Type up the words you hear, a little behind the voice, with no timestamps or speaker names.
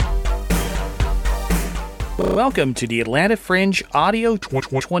Welcome to the Atlanta Fringe Audio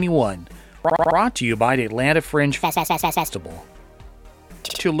 2021, brought to you by the Atlanta Fringe Festival.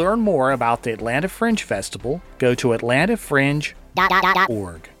 To learn more about the Atlanta Fringe Festival, go to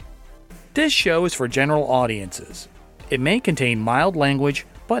atlantafringe.org. This show is for general audiences. It may contain mild language,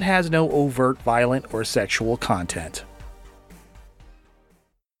 but has no overt violent or sexual content.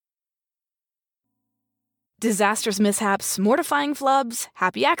 Disastrous mishaps, mortifying flubs,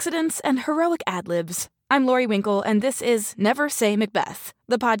 happy accidents, and heroic ad-libs. I'm Laurie Winkel, and this is Never Say MacBeth,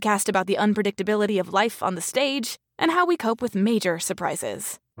 the podcast about the unpredictability of life on the stage and how we cope with major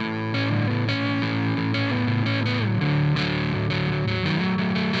surprises.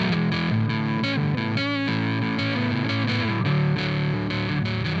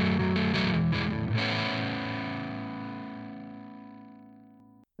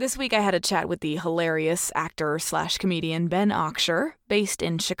 This week I had a chat with the hilarious actor/comedian Ben Ochsher, based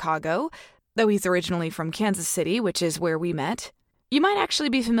in Chicago, though he's originally from Kansas City, which is where we met. You might actually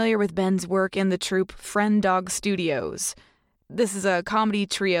be familiar with Ben's work in the troupe Friend Dog Studios. This is a comedy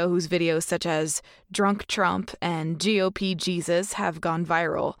trio whose videos such as Drunk Trump and GOP Jesus have gone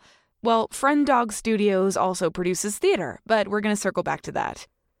viral. Well, Friend Dog Studios also produces theater, but we're going to circle back to that.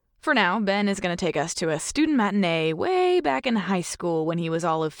 For now, Ben is going to take us to a student matinee way back in high school when he was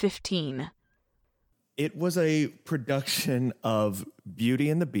all of 15. It was a production of Beauty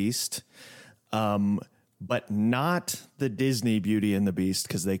and the Beast, but not the Disney Beauty and the Beast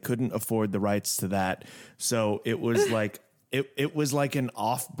because they couldn't afford the rights to that. So it was like it was like an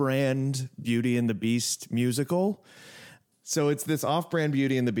off-brand Beauty and the Beast musical. So it's this off-brand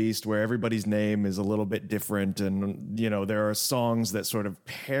Beauty and the Beast where everybody's name is a little bit different. And, you know, there are songs that sort of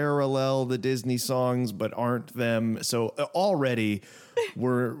parallel the Disney songs, but aren't them. So already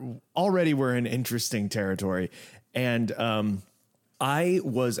we're in interesting territory. And I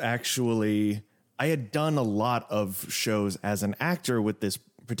had done a lot of shows as an actor with this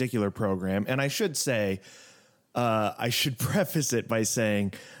particular program. And I should say, I should preface it by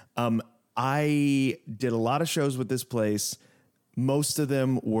saying, I did a lot of shows with this place. Most of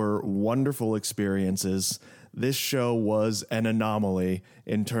them were wonderful experiences. This show was an anomaly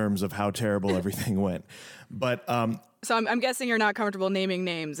in terms of how terrible everything went. But so I'm guessing you're not comfortable naming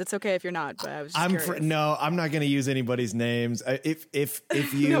names. It's okay if you're not. But I was just curious. No, I'm not going to use anybody's names. If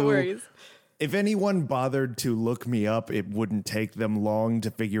you no worries. If anyone bothered to look me up, it wouldn't take them long to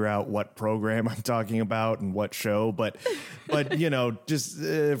figure out what program I'm talking about and what show. But you know, just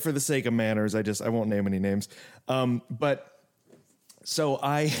for the sake of manners, I won't name any names. But so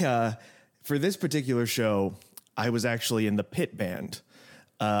for this particular show, I was actually in the pit band.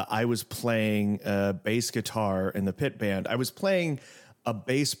 I was playing bass guitar in the pit band. I was playing a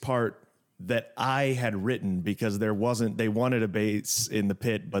bass part that I had written because they wanted a bass in the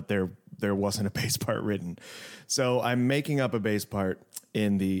pit, but there wasn't a bass part written. So I'm making up a bass part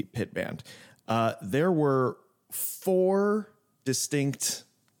in the pit band. There were 4 distinct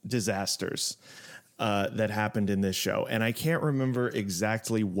disasters that happened in this show. And I can't remember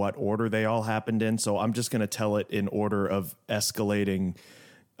exactly what order they all happened in. So I'm just going to tell it in order of escalating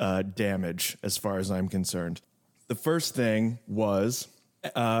damage as far as I'm concerned. The first thing was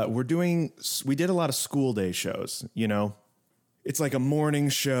we did a lot of school day shows, you know. It's like a morning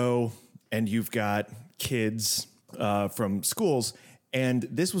show and you've got kids from schools. And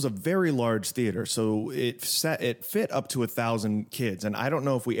this was a very large theater. So it fit up to 1,000 kids. And I don't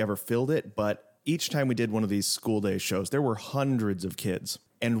know if we ever filled it, but each time we did one of these school day shows, there were hundreds of kids.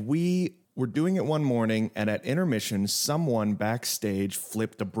 And we were doing it one morning, and at intermission, someone backstage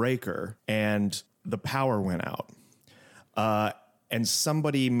flipped a breaker and the power went out. And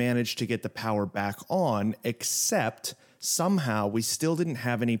somebody managed to get the power back on, except somehow we still didn't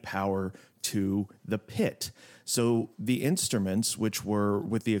have any power to the pit. So the instruments, which were,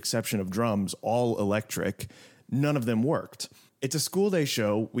 with the exception of drums, all electric, none of them worked. It's a school day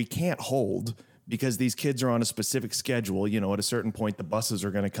show we can't hold because these kids are on a specific schedule. You know, at a certain point, the buses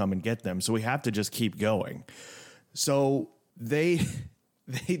are going to come and get them. So we have to just keep going. So they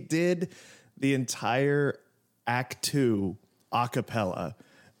did the entire Act 2 a cappella.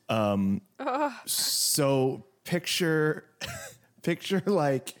 So picture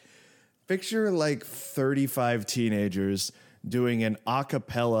like 35 teenagers doing an a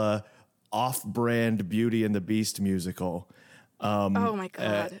cappella off-brand Beauty and the Beast musical. Oh my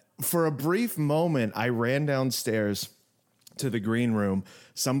God. For a brief moment, I ran downstairs to the green room.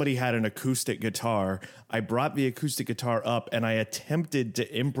 Somebody had an acoustic guitar. I brought the acoustic guitar up and I attempted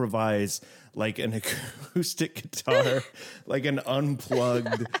to improvise like an acoustic guitar, like an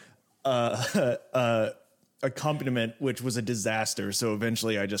unplugged accompaniment, which was a disaster. So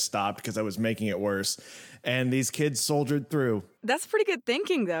eventually I just stopped because I was making it worse. And these kids soldiered through. That's pretty good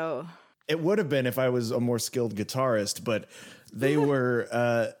thinking, though. It would have been if I was a more skilled guitarist, but they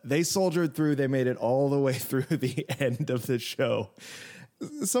were, they soldiered through. They made it all the way through the end of the show.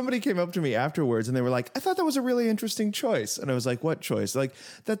 Somebody came up to me afterwards and they were like, I thought that was a really interesting choice. And I was like, what choice? Like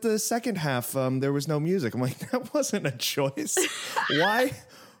that the second half, there was no music. I'm like, that wasn't a choice. Why?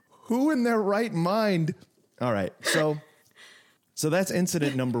 Who in their right mind? All right. So that's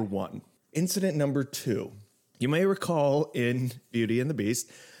incident number 1. Incident number 2. You may recall in Beauty and the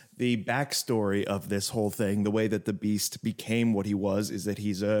Beast, the backstory of this whole thing, the way that the Beast became what he was, is that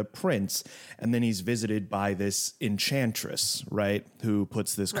he's a prince, and then he's visited by this enchantress, right, who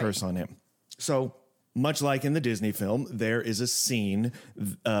puts this curse on him. So much like in the Disney film, there is a scene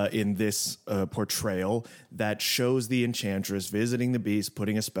in this portrayal that shows the enchantress visiting the Beast,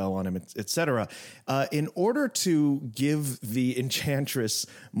 putting a spell on him, etc. In order to give the enchantress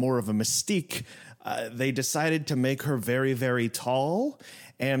more of a mystique, they decided to make her very, very tall.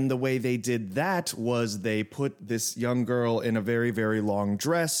 And the way they did that was they put this young girl in a very, very long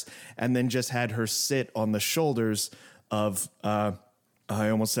dress and then just had her sit on the shoulders of, I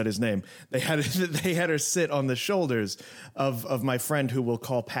almost said his name. They had her sit on the shoulders of my friend who we'll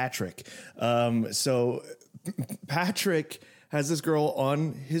call Patrick. So Patrick has this girl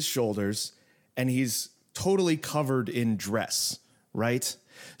on his shoulders and he's totally covered in dress, right?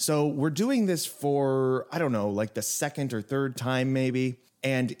 So we're doing this for, I don't know, like the second or third time maybe.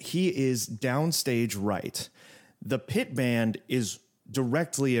 And he is downstage right. The pit band is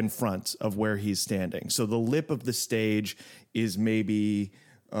directly in front of where he's standing. So the lip of the stage is maybe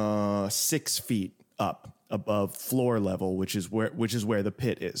 6 feet up above floor level, which is where the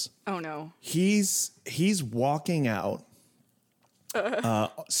pit is. Oh no. He's walking out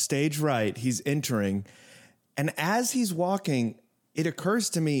stage right. He's entering. And as he's walking, it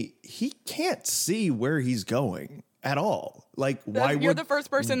occurs to me he can't see where he's going at all. Like, why You're the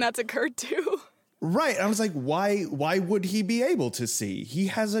first person that's occurred to. Right. I was like, why would he be able to see? He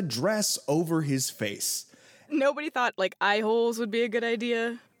has a dress over his face. Nobody thought like eye holes would be a good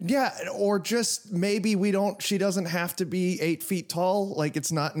idea. Yeah, or just maybe she doesn't have to be 8 feet tall. Like,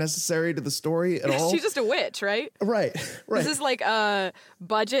 it's not necessary to the story at all. She's just a witch, right? Right. This is like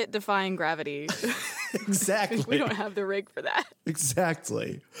budget defying gravity. Exactly. We don't have the rig for that.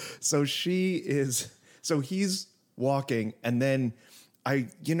 Exactly. So he's walking, and then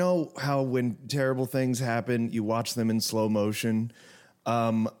you know how when terrible things happen, you watch them in slow motion.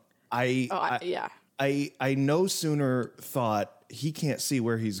 Yeah. I no sooner thought he can't see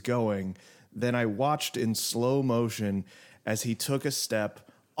where he's going than I watched in slow motion as he took a step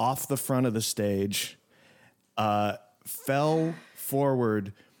off the front of the stage, fell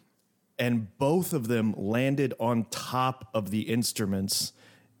forward, and both of them landed on top of the instruments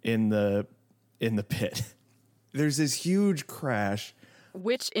in the pit. There's this huge crash.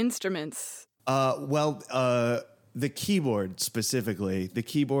 Which instruments? The keyboard specifically, the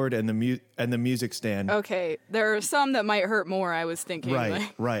keyboard and the music stand. Okay, there are some that might hurt more. I was thinking,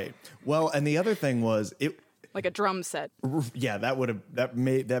 Right. Well, and the other thing was like a drum set. Yeah, that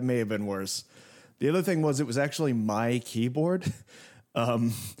may have been worse. The other thing was it was actually my keyboard.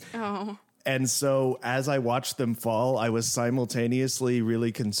 And so as I watched them fall, I was simultaneously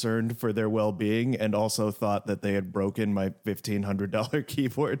really concerned for their well-being and also thought that they had broken my $1,500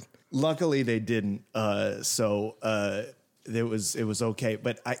 keyboard. Luckily, they didn't. So it was okay.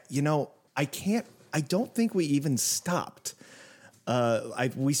 But I don't think we even stopped.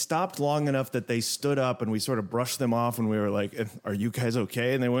 We stopped long enough that they stood up and we sort of brushed them off and we were like, are you guys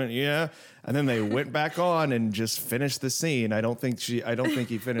okay? And they went, yeah. And then they went back on and just finished the scene. I don't think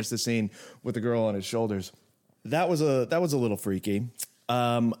he finished the scene with the girl on his shoulders. That was a little freaky.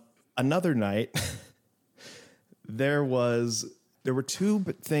 Another night, there were two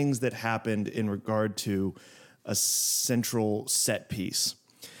things that happened in regard to a central set piece.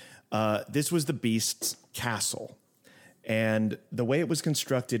 This was the Beast's castle. And the way it was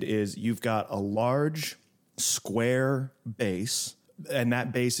constructed is you've got a large square base, and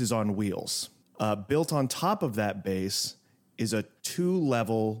that base is on wheels. Built on top of that base is a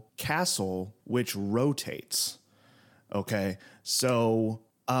 2-level castle which rotates. Okay, so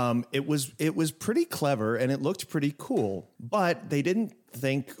it was pretty clever and it looked pretty cool, but they didn't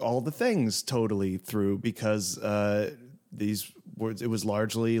think all the things totally through because it was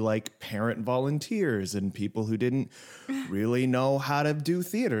largely like parent volunteers and people who didn't really know how to do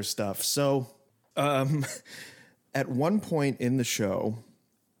theater stuff. So at one point in the show,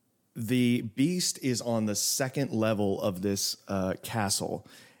 the Beast is on the second level of this castle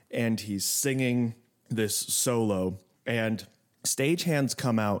and he's singing this solo, and stagehands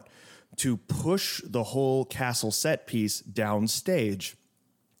come out to push the whole castle set piece downstage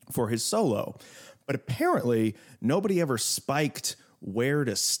for his solo. But apparently nobody ever spiked where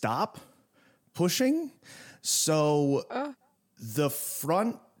to stop pushing. So the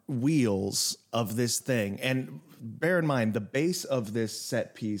front wheels of this thing, and bear in mind, the base of this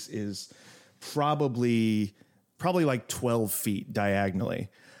set piece is probably like 12 feet diagonally.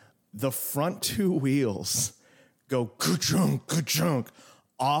 The front two wheels go ka-chunk, ka-chunk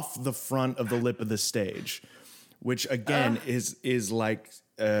off the front of the lip of the stage, which again is like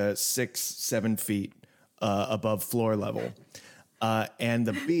 6-7 feet above floor level. And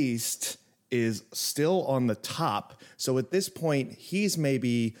the beast is still on the top. So at this point, he's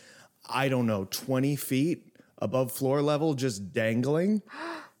maybe, I don't know, 20 feet above floor level, just dangling.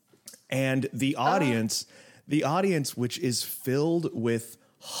 And the audience, which is filled with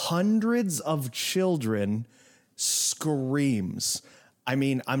hundreds of children, screams. I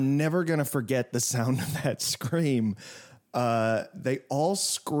mean, I'm never going to forget the sound of that scream. They all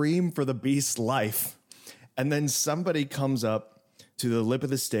scream for the beast's life. And then somebody comes up to the lip of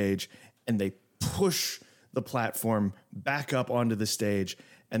the stage and they push the platform back up onto the stage.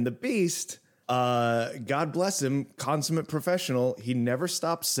 And the beast, God bless him, consummate professional, he never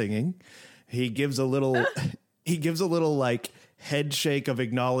stops singing. He gives a little, like head shake of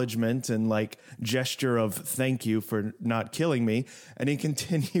acknowledgement and like gesture of thank you for not killing me. And he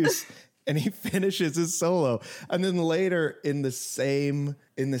continues and he finishes his solo. And then later in the same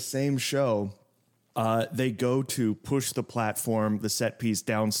show, they go to push the platform, the set piece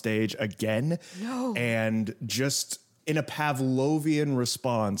downstage again. No. And just in a Pavlovian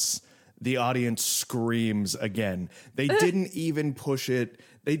response, the audience screams again. They didn't even push it.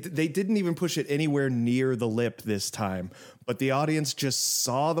 They didn't even push it anywhere near the lip this time. But the audience just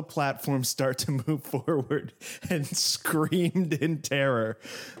saw the platform start to move forward and screamed in terror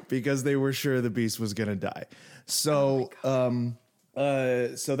because they were sure the beast was going to die. So,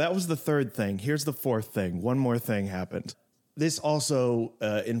 so that was the third thing. Here's the fourth thing. One more thing happened. This also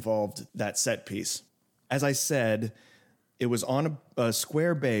involved that set piece. As I said, it was on a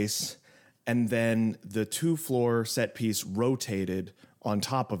square base, and then the 2-floor set piece rotated on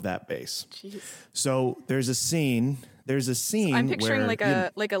top of that base. Jeez. So there's a scene. I'm picturing where,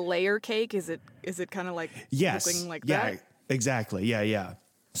 like a layer cake. Is it kind of like looking like that? Yeah, exactly. Yeah.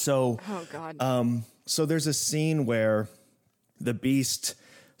 So oh god. So there's a scene where the beast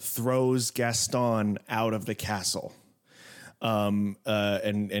throws Gaston out of the castle,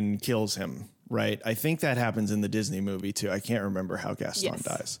 and kills him. Right. I think that happens in the Disney movie too. I can't remember how Gaston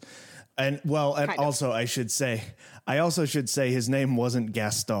dies. And also I should say his name wasn't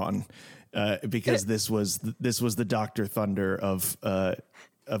Gaston, because this was the Dr. Thunder of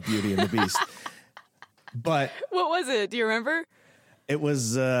Beauty and the Beast. But what was it? Do you remember? It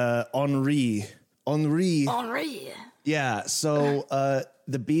was Henri. Yeah. So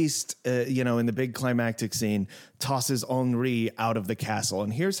the Beast, in the big climactic scene, tosses Henri out of the castle.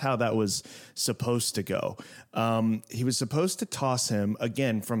 And here's how that was supposed to go. He was supposed to toss him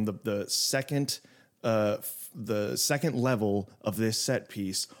again from the second level of this set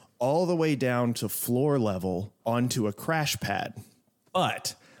piece all the way down to floor level onto a crash pad.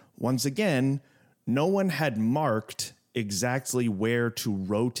 But once again, no one had marked exactly where to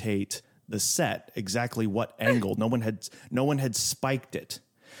rotate the set, exactly what angle. No one had spiked it.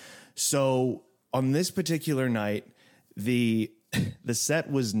 So on this particular night, the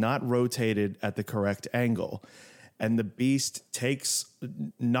set was not rotated at the correct angle, and the beast takes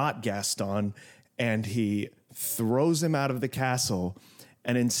not Gaston and he throws him out of the castle.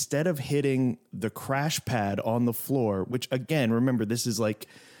 And instead of hitting the crash pad on the floor, which again, remember, this is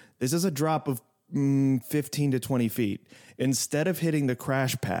a drop of 15 to 20 feet. Instead of hitting the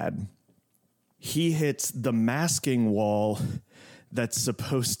crash pad, he hits the masking wall that's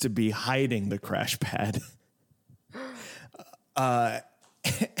supposed to be hiding the crash pad.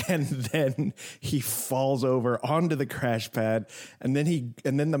 And then he falls over onto the crash pad, and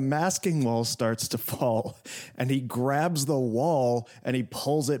then the masking wall starts to fall, and he grabs the wall and he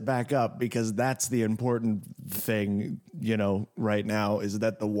pulls it back up, because that's the important thing, right now, is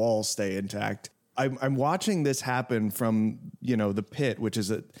that the walls stay intact. I'm watching this happen from, the pit, which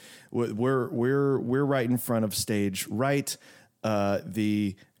is we're right in front of stage right.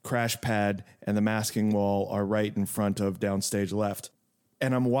 The crash pad and the masking wall are right in front of downstage left.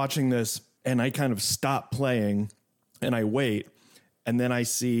 And I'm watching this, and I kind of stop playing and I wait. And then I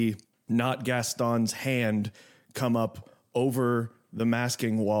see not Gaston's hand come up over the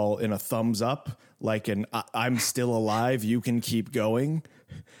masking wall in a thumbs up, like an I'm still alive, you can keep going.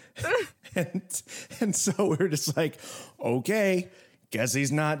 And so we're just like, okay, guess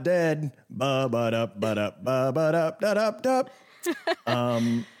he's not dead.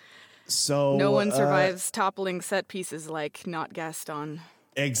 So no one survives toppling set pieces like not Gaston.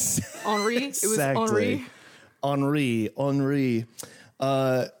 Henri? It was Henri. Henri.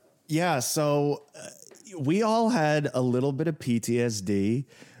 So we all had a little bit of PTSD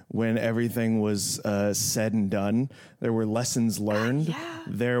when everything was said and done. There were lessons learned. Yeah.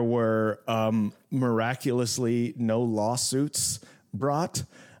 There were miraculously no lawsuits brought.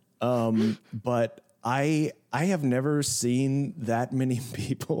 But I have never seen that many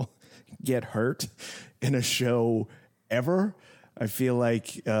people get hurt in a show ever. I feel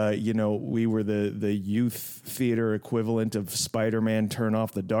like, we were the youth theater equivalent of Spider-Man Turn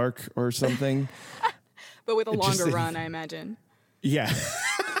Off the Dark or something. But with a longer run, I imagine. Yeah.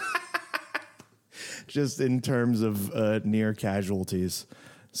 Just in terms of near casualties.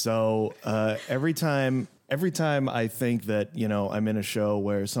 So every time I think that, I'm in a show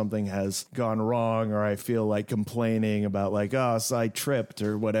where something has gone wrong or I feel like complaining about like, so I tripped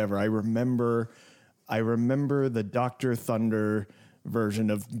or whatever, I remember the Dr. Thunder version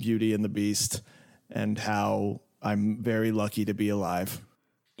of Beauty and the Beast and how I'm very lucky to be alive.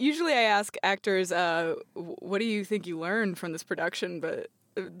 Usually I ask actors, what do you think you learned from this production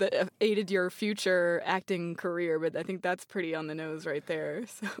that aided your future acting career? But I think that's pretty on the nose right there.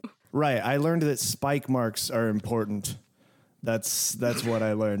 So. Right. I learned that spike marks are important. That's what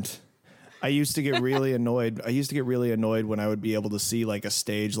I learned. I used to get really annoyed. When I would be able to see like a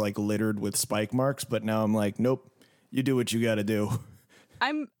stage like littered with spike marks, but now I'm like, nope, you do what you got to do.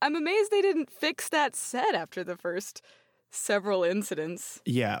 I'm amazed they didn't fix that set after the first several incidents.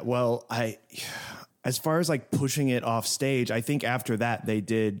 Yeah, well, as far as like pushing it off stage, I think after that they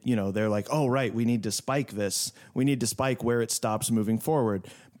did, they're like, oh, right, we need to spike this. We need to spike where it stops moving forward.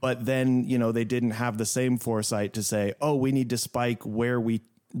 But then, they didn't have the same foresight to say, oh, we need to spike where we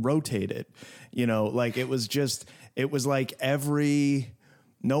rotate it. Like it was like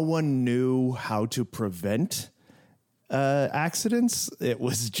no one knew how to prevent accidents. It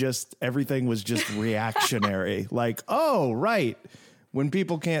was just, everything was just reactionary. Like, oh, right. When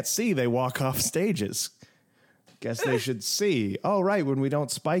people can't see, they walk off stages. Guess they should see. Oh, right. When we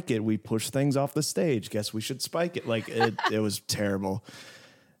don't spike it, we push things off the stage. Guess we should spike it. Like it was terrible.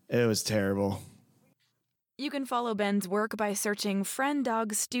 It was terrible. You can follow Ben's work by searching Friend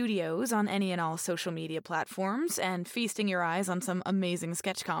Dog Studios on any and all social media platforms and feasting your eyes on some amazing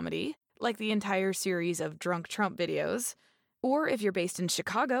sketch comedy, like the entire series of Drunk Trump videos. Or if you're based in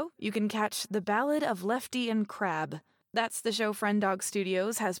Chicago, you can catch The Ballad of Lefty and Crab. That's the show Friend Dog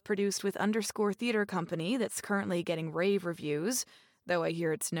Studios has produced with Underscore Theater Company that's currently getting rave reviews, though I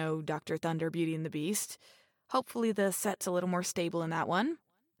hear it's no Dr. Thunder, Beauty and the Beast. Hopefully the set's a little more stable in that one.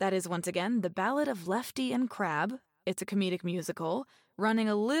 That is, once again, The Ballad of Lefty and Crab. It's a comedic musical, running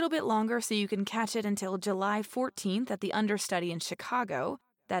a little bit longer so you can catch it until July 14th at the Understudy in Chicago.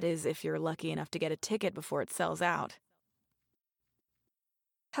 That is, if you're lucky enough to get a ticket before it sells out.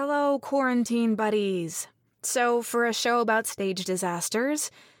 Hello, quarantine buddies. So, for a show about stage disasters,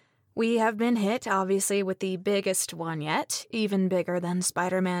 we have been hit, obviously, with the biggest one yet, even bigger than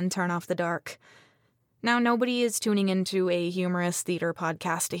Spider-Man Turn Off the Dark. Now, nobody is tuning into a humorous theater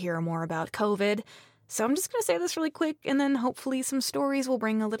podcast to hear more about COVID, so I'm just going to say this really quick, and then hopefully some stories will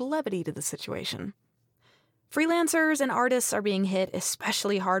bring a little levity to the situation. Freelancers and artists are being hit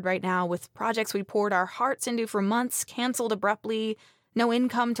especially hard right now, with projects we poured our hearts into for months canceled abruptly, no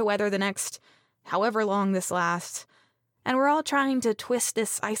income to weather the next however long this lasts, and we're all trying to twist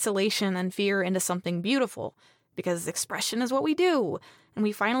this isolation and fear into something beautiful, because expression is what we do, and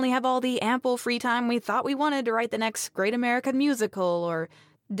we finally have all the ample free time we thought we wanted to write the next great American musical or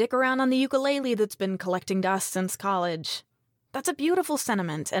dick around on the ukulele that's been collecting dust since college. That's a beautiful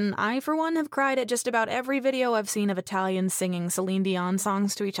sentiment, and I, for one, have cried at just about every video I've seen of Italians singing Celine Dion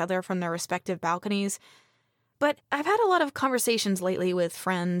songs to each other from their respective balconies. But I've had a lot of conversations lately with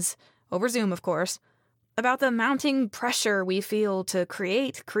friends, over Zoom of course, about the mounting pressure we feel to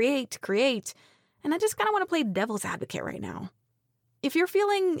create, and I just kind of want to play devil's advocate right now. If you're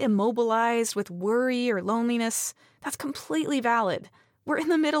feeling immobilized with worry or loneliness, that's completely valid. We're in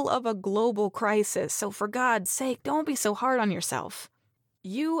the middle of a global crisis, so for God's sake, don't be so hard on yourself.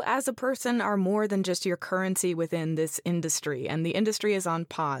 You, as a person, are more than just your currency within this industry, and the industry is on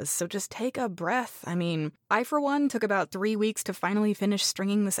pause, so just take a breath. I mean, I, for one, took about 3 weeks to finally finish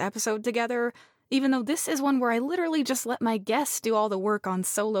stringing this episode together, even though this is one where I literally just let my guest do all the work on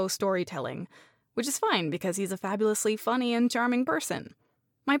solo storytelling, which is fine because he's a fabulously funny and charming person.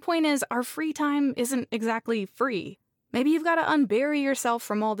 My point is, our free time isn't exactly free. Maybe you've got to unbury yourself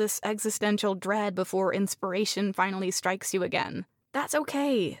from all this existential dread before inspiration finally strikes you again. That's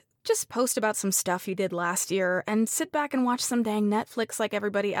okay. Just post about some stuff you did last year and sit back and watch some dang Netflix like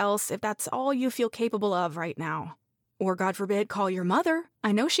everybody else if that's all you feel capable of right now. Or, God forbid, call your mother.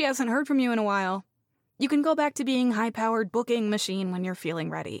 I know she hasn't heard from you in a while. You can go back to being high-powered booking machine when you're feeling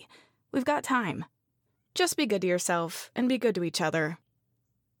ready. We've got time. Just be good to yourself and be good to each other.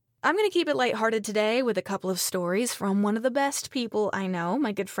 I'm going to keep it lighthearted today with a couple of stories from one of the best people I know,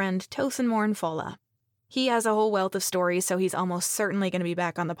 my good friend Tosin Morinfola. He has a whole wealth of stories, so he's almost certainly going to be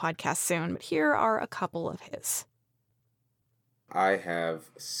back on the podcast soon, but here are a couple of his. I have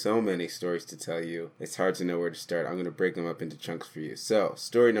so many stories to tell you. It's hard to know where to start. I'm going to break them up into chunks for you. So,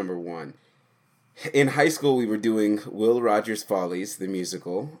 story number 1. In high school, we were doing Will Rogers' Follies, the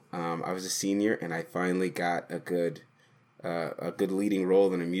musical. I was a senior, and I finally got a good leading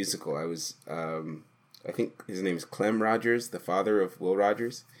role in a musical. I was, I think his name is Clem Rogers, the father of Will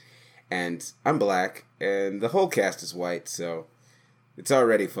Rogers. And I'm black, and the whole cast is white, so it's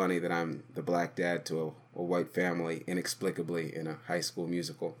already funny that I'm the black dad to a white family, inexplicably, in a high school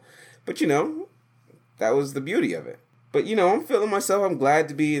musical. But, that was the beauty of it. But, I'm feeling myself. I'm glad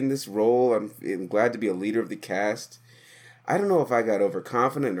to be in this role. I'm glad to be a leader of the cast. I don't know if I got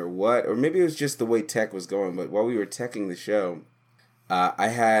overconfident or what, or maybe it was just the way tech was going, but while we were teching the show, I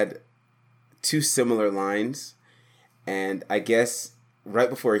had 2 similar lines, and I guess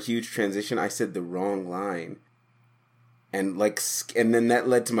right before a huge transition, I said the wrong line. And then that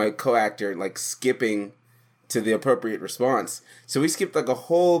led to my co-actor, skipping to the appropriate response. So we skipped a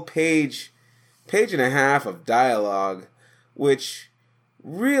whole page and a half of dialogue, which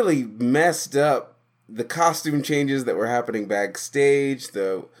really messed up the costume changes that were happening backstage.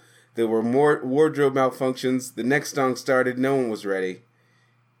 There were more wardrobe malfunctions. The next song started, no one was ready,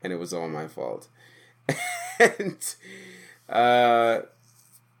 and it was all my fault. And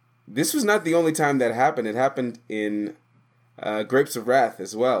this was not the only time that happened. It happened in Grapes of Wrath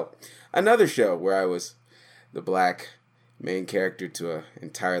as well. Another show where I was the black main character to an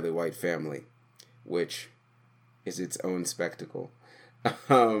entirely white family, which is its own spectacle.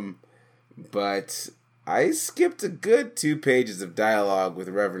 But I skipped a good 2 pages of dialogue with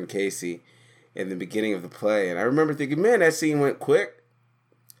Reverend Casey in the beginning of the play, and I remember thinking, man, that scene went quick.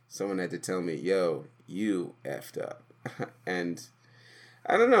 Someone had to tell me, yo, you effed up. And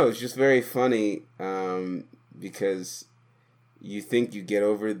I don't know, it's just very funny because you think you get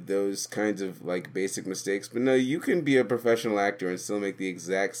over those kinds of basic mistakes, but no, you can be a professional actor and still make the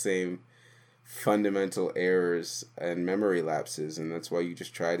exact same fundamental errors and memory lapses, and that's why you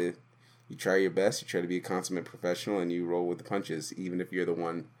just try your best, you try to be a consummate professional, and you roll with the punches, even if you're the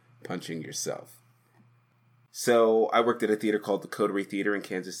one punching yourself. So I worked at a theater called the Coterie Theater in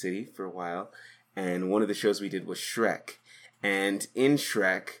Kansas City for a while, and one of the shows we did was Shrek. And in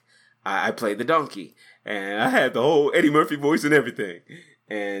Shrek, I played the donkey, and I had the whole Eddie Murphy voice and everything.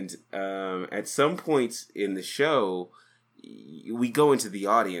 And at some point in the show, we go into the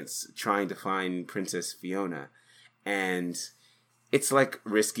audience trying to find Princess Fiona, and it's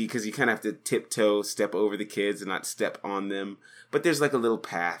risky because you kind of have to tiptoe, step over the kids and not step on them. But there's a little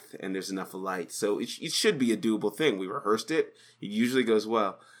path and there's enough light. So it should be a doable thing. We rehearsed it. It usually goes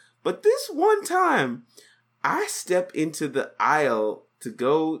well. But this one time, I step into the aisle to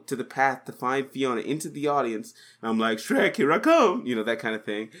go to the path to find Fiona into the audience. And I'm like, Shrek, here I come. That kind of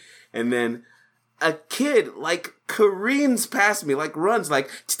thing. And then a kid careens past me, runs I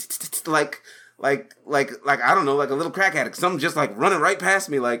don't know, a little crack addict. Something just running right past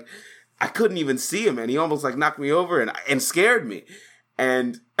me. I couldn't even see him, and he almost knocked me over and scared me.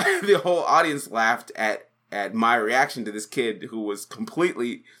 And the whole audience laughed at my reaction to this kid who was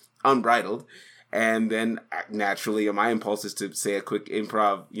completely unbridled. And then naturally my impulse is to say a quick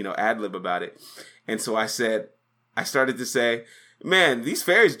improv, ad-lib about it. And so I started to say, man, these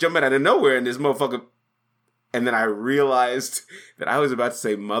fairies jumping out of nowhere in this motherfucker. And then I realized that I was about to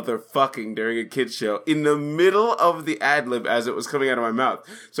say motherfucking during a kid's show in the middle of the ad-lib as it was coming out of my mouth.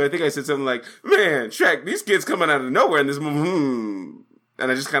 So I think I said something like, man, Shrek, these kids coming out of nowhere in this And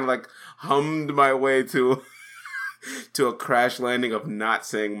I just kind of hummed my way to a crash landing of not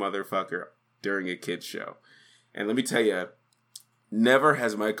saying motherfucker during a kid's show. And let me tell you, never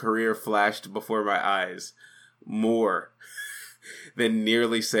has my career flashed before my eyes more than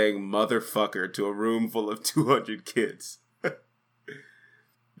nearly saying motherfucker to a room full of 200 kids.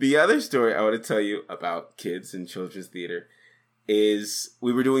 The other story I want to tell you about kids in children's theater is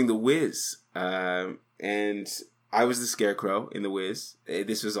we were doing The Wiz, and I was the Scarecrow in The Wiz.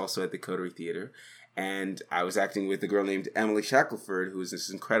 This was also at the Coterie Theater, and I was acting with a girl named Emily Shackelford, who was this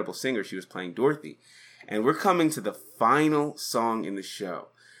incredible singer. She was playing Dorothy. And we're coming to the final song in the show.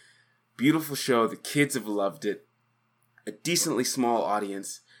 Beautiful show. The kids have loved it. A decently small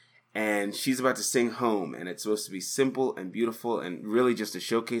audience. And she's about to sing Home. And it's supposed to be simple and beautiful and really just a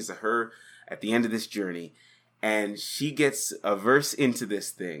showcase of her at the end of this journey. And she gets a verse into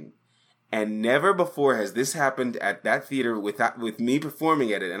this thing. And never before has this happened at that theater with me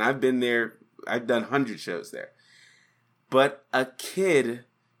performing at it. And I've been there. I've done 100 shows there. But a kid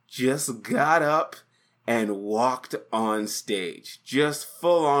just got up and walked on stage. Just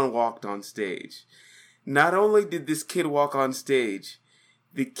full on walked on stage. Not only did this kid walk on stage,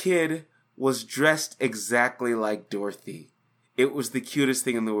 the kid was dressed exactly like Dorothy. It was the cutest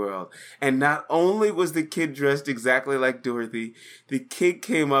thing in the world. And not only was the kid dressed exactly like Dorothy, the kid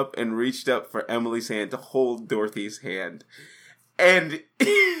came up and reached up for Emily's hand to hold Dorothy's hand. And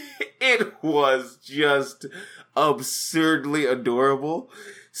it was just absurdly adorable.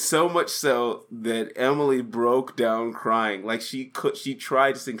 So much so that Emily broke down crying. Like she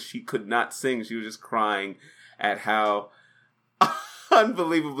tried to sing, she could not sing. She was just crying at how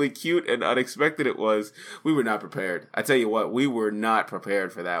unbelievably cute and unexpected it was. We were not prepared. I tell you what, we were not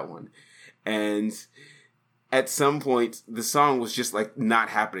prepared for that one. And at some point, the song was just like not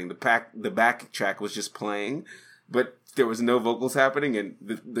happening. The back track was just playing, but there was no vocals happening. And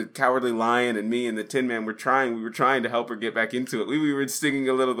the Cowardly Lion and me and the Tin Man were trying to help her get back into it. We were singing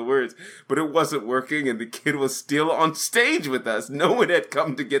a little of the words, but it wasn't working. And the kid was still on stage with us. No one had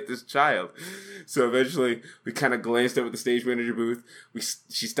come to get this child. So eventually we kind of glanced over at the stage manager booth.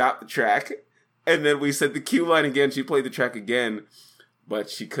 She stopped the track, and then we said the cue line again. She played the track again, but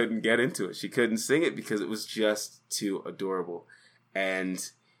she couldn't get into it. She couldn't sing it because it was just too adorable. And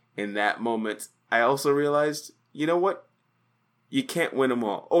in that moment, I also realized, you know what? You can't win them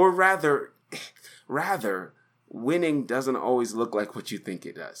all. Or rather, winning doesn't always look like what you think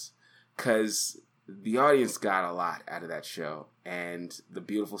it does. Because the audience got a lot out of that show. And the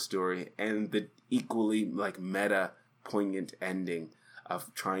beautiful story. And the equally meta, poignant ending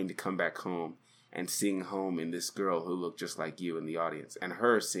of trying to come back home. And seeing home in this girl who looked just like you in the audience. And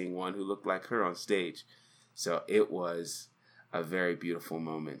her seeing one who looked like her on stage. So it was a very beautiful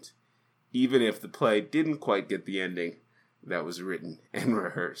moment. Even if the play didn't quite get the ending that was written and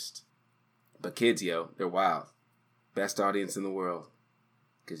rehearsed. But kids, they're wild. Best audience in the world.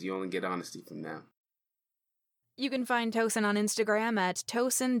 Because you only get honesty from them. You can find Tosin on Instagram at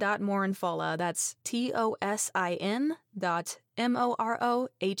tosin.morenfola. That's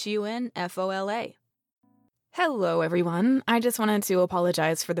TOSIN.MOROHUNFOLA. Hello, everyone. I just wanted to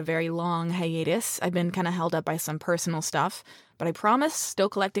apologize for the very long hiatus. I've been kind of held up by some personal stuff, but I promise, still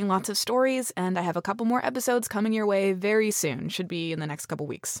collecting lots of stories, and I have a couple more episodes coming your way very soon. Should be in the next couple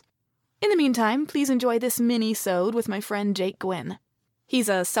weeks. In the meantime, please enjoy this mini-sode with my friend Jake Gwynn. He's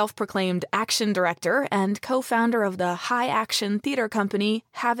a self-proclaimed action director and co-founder of the high-action theater company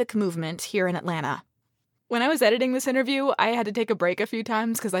Havoc Movement here in Atlanta. When I was editing this interview, I had to take a break a few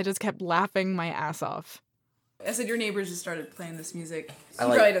times because I just kept laughing my ass off. I said your neighbors just started playing this music. He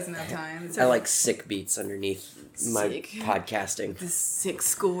probably doesn't have time. I like sick beats underneath my podcasting. The sick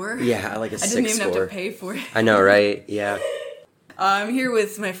score? Yeah, I like a sick score. I didn't even have to pay for it. I know, right? Yeah. I'm here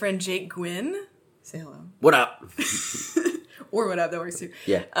with my friend Jake Gwynn. Say hello. What up? Or what up, that works too.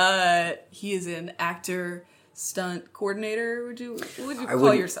 Yeah. He is an actor, stunt coordinator. What would you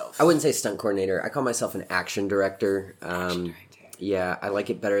call yourself? I wouldn't say stunt coordinator. I call myself an action director. Action director. Yeah, I like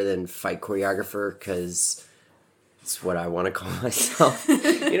it better than fight choreographer because it's what I want to call myself.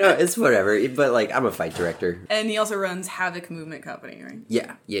 It's whatever. But, I'm a fight director. And he also runs Havoc Movement Company, right?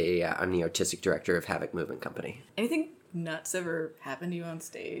 Yeah. I'm the artistic director of Havoc Movement Company. Anything nuts ever happened to you on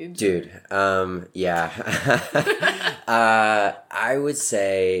stage? Dude, yeah. I would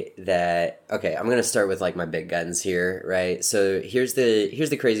say that, okay, I'm going to start with, my big guns here, right? So here's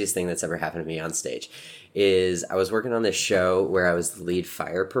the craziest thing that's ever happened to me on stage. Is I was working on this show where I was the lead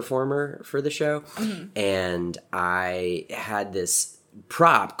fire performer for the show, and I had this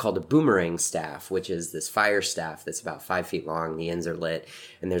prop called a boomerang staff, which is this fire staff that's about 5 feet long. The ends are lit,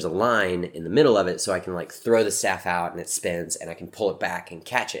 and there's a line in the middle of it, so I can throw the staff out and it spins, and I can pull it back and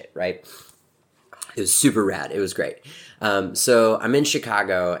catch it, right? It was super rad. It was great. So I'm in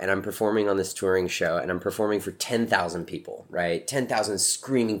Chicago, and I'm performing on this touring show, and I'm performing for 10,000 people, right? 10,000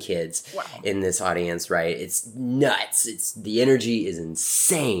 screaming kids in this audience, right? It's nuts. The energy is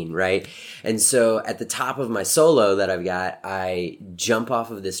insane, right? And so at the top of my solo that I've got, I jump off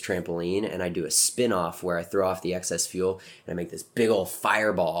of this trampoline, and I do a spin-off where I throw off the excess fuel, and I make this big old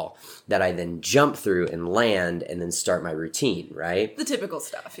fireball that I then jump through and land and then start my routine, right? The typical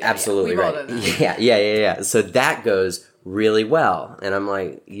stuff. Yeah, absolutely, yeah. right. Yeah. So that goes really well. And I'm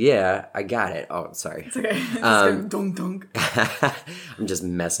like, yeah, I got it. Oh, sorry. It's okay. It's going dunk dunk. I'm just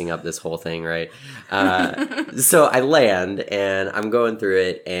messing up this whole thing, right? So I land and I'm going through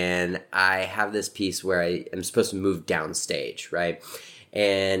it, and I have this piece where I am supposed to move downstage, right?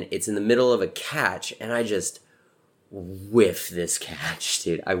 And it's in the middle of a catch, and I just whiff this catch,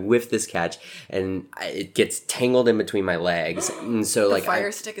 dude. I whiff this catch, and it gets tangled in between my legs. And so The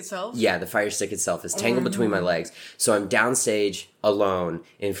fire stick itself? Yeah, the fire stick itself is tangled between my legs. So I'm downstage alone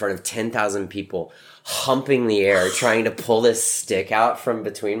in front of 10,000 people, humping the air, trying to pull this stick out from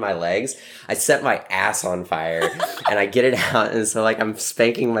between my legs. I set my ass on fire, and I get it out, and so, like, I'm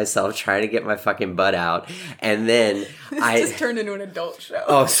spanking myself trying to get my fucking butt out, and then This just turned into an adult show.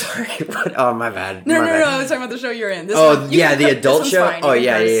 Oh, sorry. Oh, my bad. No, I was talking about the show you're in. The adult show? Oh,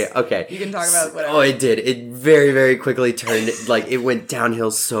 yeah. Okay. You can talk about whatever. Oh, it did. It very, very quickly turned, like, it went downhill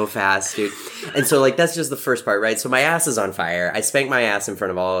so fast, dude. And so, like, that's just the first part, right? So my ass is on fire. I spank my ass in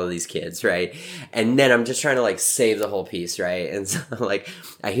front of all of these kids, right? And then I'm just trying to, like, save the whole piece, right? And so, like,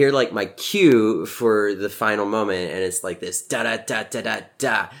 I hear, like, my cue for the final moment, and it's like this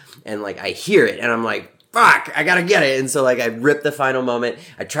da-da-da-da-da-da. And, like, I hear it, and I'm like, fuck, I gotta get it. And so, like, I rip the final moment,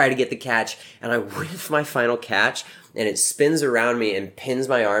 I try to get the catch, and I whiff my final catch, and it spins around me and pins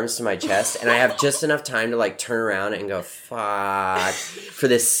my arms to my chest, and I have just enough time to, like, turn around and go, fuck, for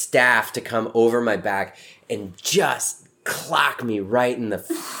this staff to come over my back and just clock me right in the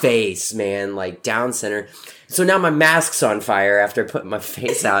face, man, like, down center. So now my mask's on fire after putting my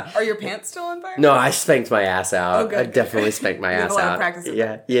face out. Are your pants still on fire? No, I spanked my ass out. Oh, good. I definitely spanked my You have ass a lot of out. practice with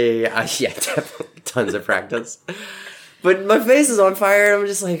Yeah, definitely tons of practice. But my face is on fire, and I'm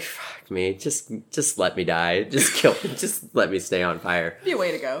just like, fuck me, just let me die, just kill me, just let me stay on fire. Be a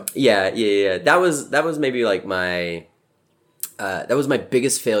way to go. Yeah. That was maybe like my. That was my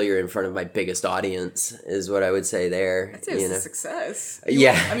biggest failure in front of my biggest audience, is what I would say there. I'd say it was a success.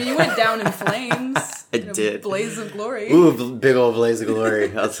 Yeah. I mean, you went down in flames. I did. Blaze of glory. Ooh, big old blaze of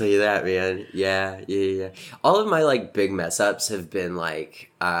glory. I'll tell you that, man. Yeah. All of my, like, big mess ups have been,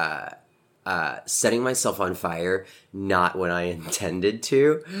 like, setting myself on fire, not when I intended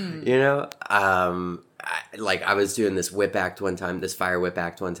to, you know? I was doing this fire whip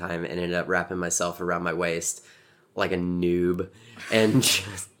act one time, and ended up wrapping myself around my waist like a noob, and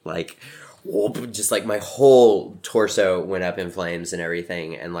just like my whole torso went up in flames and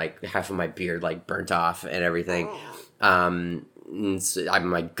everything, and like half of my beard like burnt off and everything. And so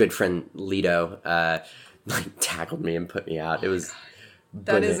my good friend Lido like tackled me and put me out. It was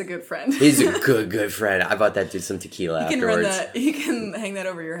That is a good friend. He's a good friend. I bought that dude some tequila afterwards. He can hang that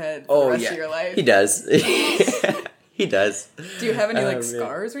over your head for the rest of your life. He does. He does. Do you have any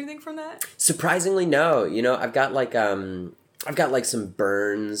scars or anything from that? Surprisingly, no. You know, I've got like some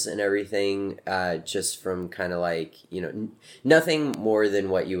burns and everything, just from kind of like, you know, nothing more than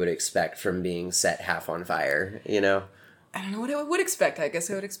what you would expect from being set half on fire, you know? I don't know what I would expect. I guess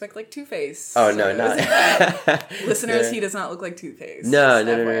I would expect like Two-Face. Oh, no, not. Listeners, he does not look like Two-Face.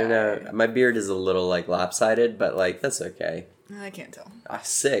 No. My beard is a little like lopsided, but like, that's okay. I can't tell.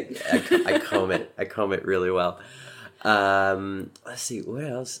 Sick. I comb it. I comb it really well. Let's see, what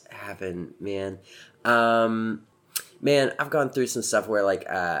else happened, man? Man, I've gone through some stuff where like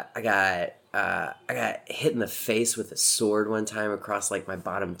I got hit in the face with a sword one time across like my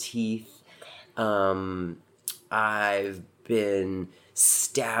bottom teeth. I've been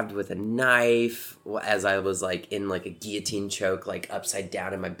stabbed with a knife as I was like in like a guillotine choke, like upside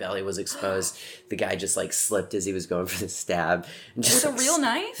down, and my belly was exposed. The guy just like slipped as he was going for the stab. With a real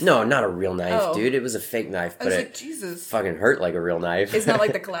knife? No, not a real knife, dude. It was a fake knife, but it Jesus. fucking hurt like a real knife. It's not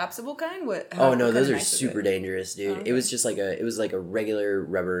like the collapsible kind? Oh no, those are super dangerous, dude. Okay. It was just like a regular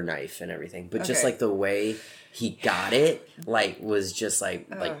rubber knife and everything, but just like the way he got it, like, was just like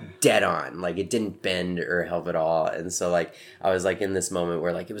dead on. Like, it didn't bend or help at all. And so like I was like in this moment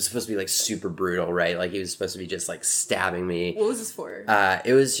where like it was supposed to be like super brutal, right? Like he was supposed to be just like stabbing me. What was this for?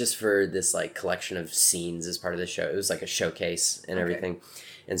 It was just for this like collection of scenes as part of the show. It was like a showcase and everything.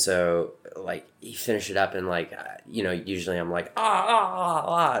 And so like he finished it up, and like you know, usually I'm like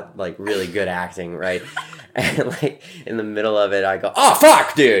like really good acting, right? And like in the middle of it I go, oh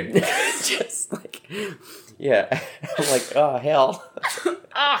fuck, dude. Just like, yeah. I'm like, oh hell.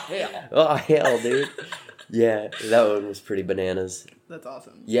 Oh hell, dude. Yeah, that one was pretty bananas. That's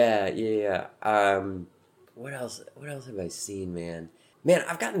awesome. Yeah. What else have I seen, man? Man,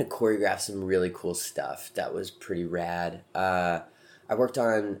 I've gotten to choreograph some really cool stuff that was pretty rad. I worked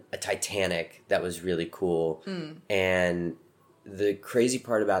on a Titanic that was really cool. And the crazy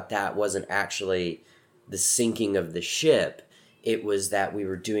part about that wasn't actually the sinking of the ship. it was that we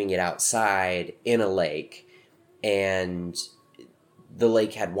were doing it outside in a lake, and the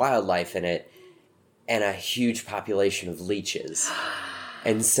lake had wildlife in it and a huge population of leeches.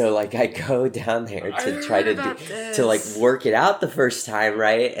 And so, like, I go down there to try to like, work it out the first time,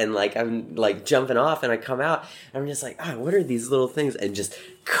 right? And, like, I'm, like, jumping off, and I come out, and I'm just like, what are these little things? And just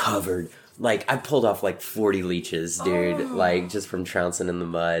covered. Like, I pulled off, like, 40 leeches, dude. Like, just from trouncing in the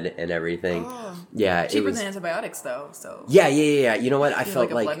mud and everything. Yeah, Cheaper it was... than antibiotics, though, so... Yeah. You know what? I felt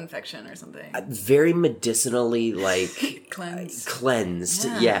like a blood infection or something. Very medicinally, like... Cleansed.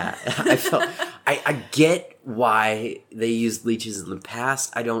 Yeah. I felt... I get why they used leeches in the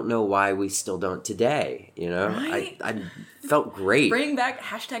past. I don't know why we still don't today, you know? Right? I felt great.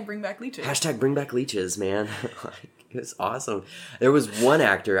 Hashtag bring back leeches. Hashtag bring back leeches, man. It was awesome. There was one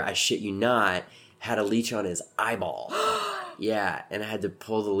actor, I shit you not, had a leech on his eyeball. Yeah, and I had to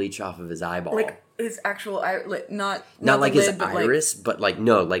pull the leech off of his eyeball. Like his actual eye, like not like his lid, iris, but like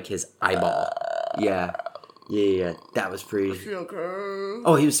no, like his eyeball. Yeah. That was pretty. Okay.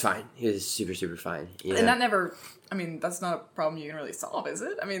 Oh, he was fine. He was super, super fine. Yeah. And that never. I mean, that's not a problem you can really solve, is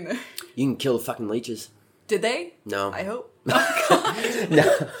it? I mean, you can kill the fucking leeches. Did they? No. I hope. Oh, God.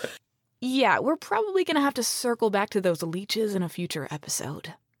 No. Yeah, we're probably going to have to circle back to those leeches in a future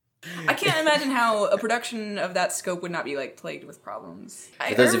episode. I can't imagine how a production of that scope would not be, like, plagued with problems.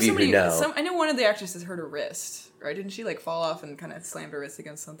 For those of you who know. I know one of the actresses hurt her wrist, right? Didn't she, like, fall off and kind of slammed her wrist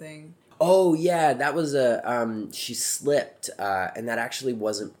against something? Oh, yeah, that was she slipped, and that actually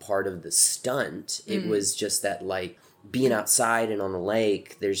wasn't part of the stunt. It was just that, like, being outside and on the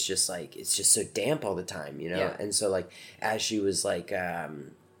lake, there's just, like, it's just so damp all the time, you know? Yeah. And so, like, as she was, like,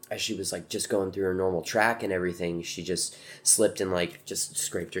 just going through her normal track and everything, she just slipped and, like, just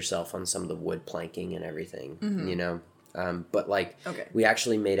scraped herself on some of the wood planking and everything, you know? But, like, we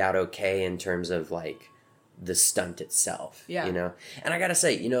actually made out okay in terms of, like, the stunt itself, you know? And I gotta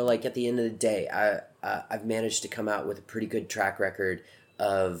say, you know, like, at the end of the day, I've managed to come out with a pretty good track record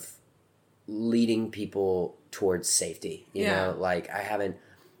of leading people towards safety, you know? Like, I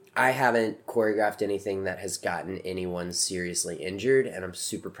haven't choreographed anything that has gotten anyone seriously injured, and I'm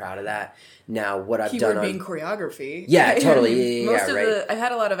super proud of that. Now, what I've done being choreography. Yeah, totally. Yeah, I've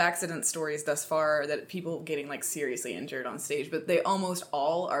had a lot of accident stories thus far that people getting, like, seriously injured on stage, but they almost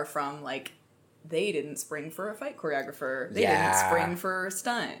all are from, like, they didn't spring for a fight choreographer. They didn't spring for a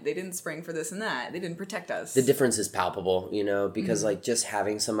stunt. They didn't spring for this and that. They didn't protect us. The difference is palpable, you know, because, like, just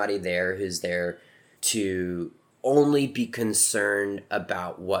having somebody there who's there to only be concerned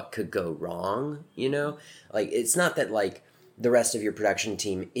about what could go wrong, you know? Like, it's not that, like, the rest of your production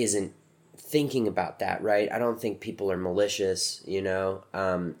team isn't thinking about that, right? I don't think people are malicious, you know?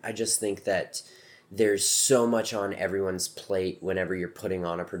 I just think that there's so much on everyone's plate whenever you're putting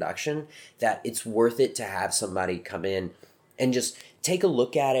on a production that it's worth it to have somebody come in and just take a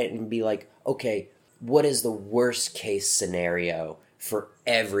look at it and be like, okay, what is the worst case scenario for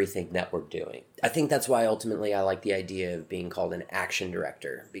everything that we're doing? I think that's why ultimately I like the idea of being called an action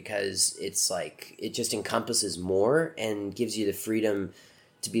director, because it's like, it just encompasses more and gives you the freedom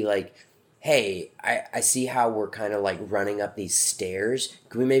to be like, hey, I see how we're kind of like running up these stairs.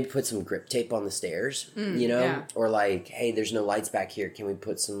 Can we maybe put some grip tape on the stairs, you know? Yeah. Or like, hey, there's no lights back here. Can we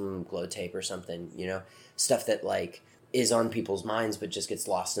put some glow tape or something, you know? Stuff that like is on people's minds but just gets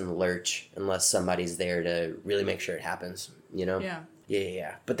lost in the lurch unless somebody's there to really make sure it happens, you know?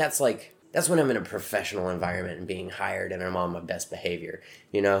 Yeah. But that's when I'm in a professional environment and being hired and I'm on my best behavior,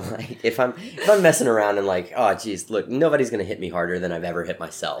 you know? Like if I'm messing around and like, oh geez, look, nobody's gonna hit me harder than I've ever hit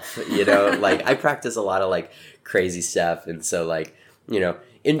myself, you know? Like I practice a lot of like crazy stuff, and so like, you know,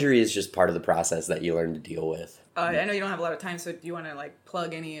 injury is just part of the process that you learn to deal with. I know you don't have a lot of time, so do you want to like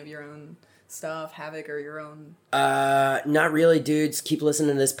plug any of your own stuff, Havoc, or your own? Not really, dudes. Keep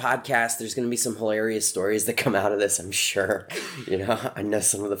listening to this podcast. There's going to be some hilarious stories that come out of this, I'm sure. You know, I know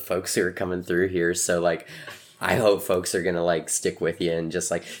some of the folks who are coming through here, so like, I hope folks are going to like stick with you and just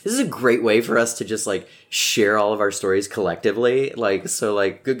like, this is a great way for us to just like share all of our stories collectively. Like, so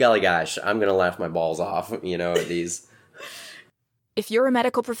like, good golly gosh, I'm going to laugh my balls off, you know, at these. If you're a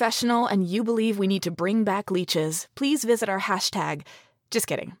medical professional and you believe we need to bring back leeches, please visit our hashtag. Just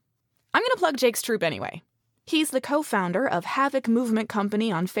kidding. I'm going to plug Jake's troupe anyway. He's the co-founder of Havoc Movement Company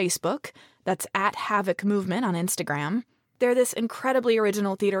on Facebook. That's at Havoc Movement on Instagram. They're this incredibly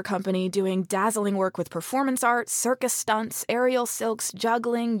original theater company doing dazzling work with performance art, circus stunts, aerial silks,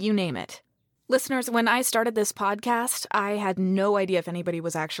 juggling, you name it. Listeners, when I started this podcast, I had no idea if anybody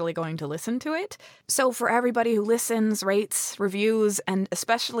was actually going to listen to it. So for everybody who listens, rates, reviews, and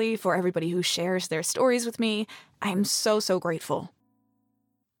especially for everybody who shares their stories with me, I'm so, so grateful.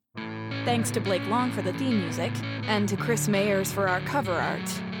 Thanks to Blake Long for the theme music, and to Chris Mayers for our cover art.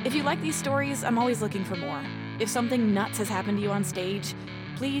 If you like these stories, I'm always looking for more. If something nuts has happened to you on stage,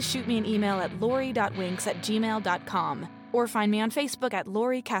 please shoot me an email at laurie.winks@gmail.com or find me on Facebook at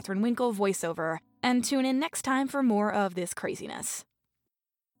Laurie Catherine Winkel Voiceover, and tune in next time for more of this craziness.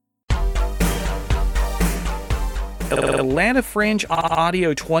 Atlanta Fringe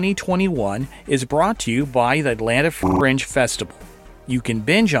Audio 2021 is brought to you by the Atlanta Fringe Festival. You can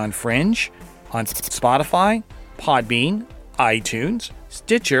binge on Fringe on Spotify, Podbean, iTunes,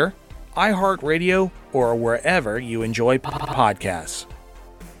 Stitcher, iHeartRadio, or wherever you enjoy podcasts.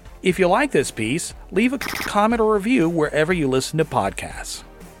 If you like this piece, leave a comment or review wherever you listen to podcasts.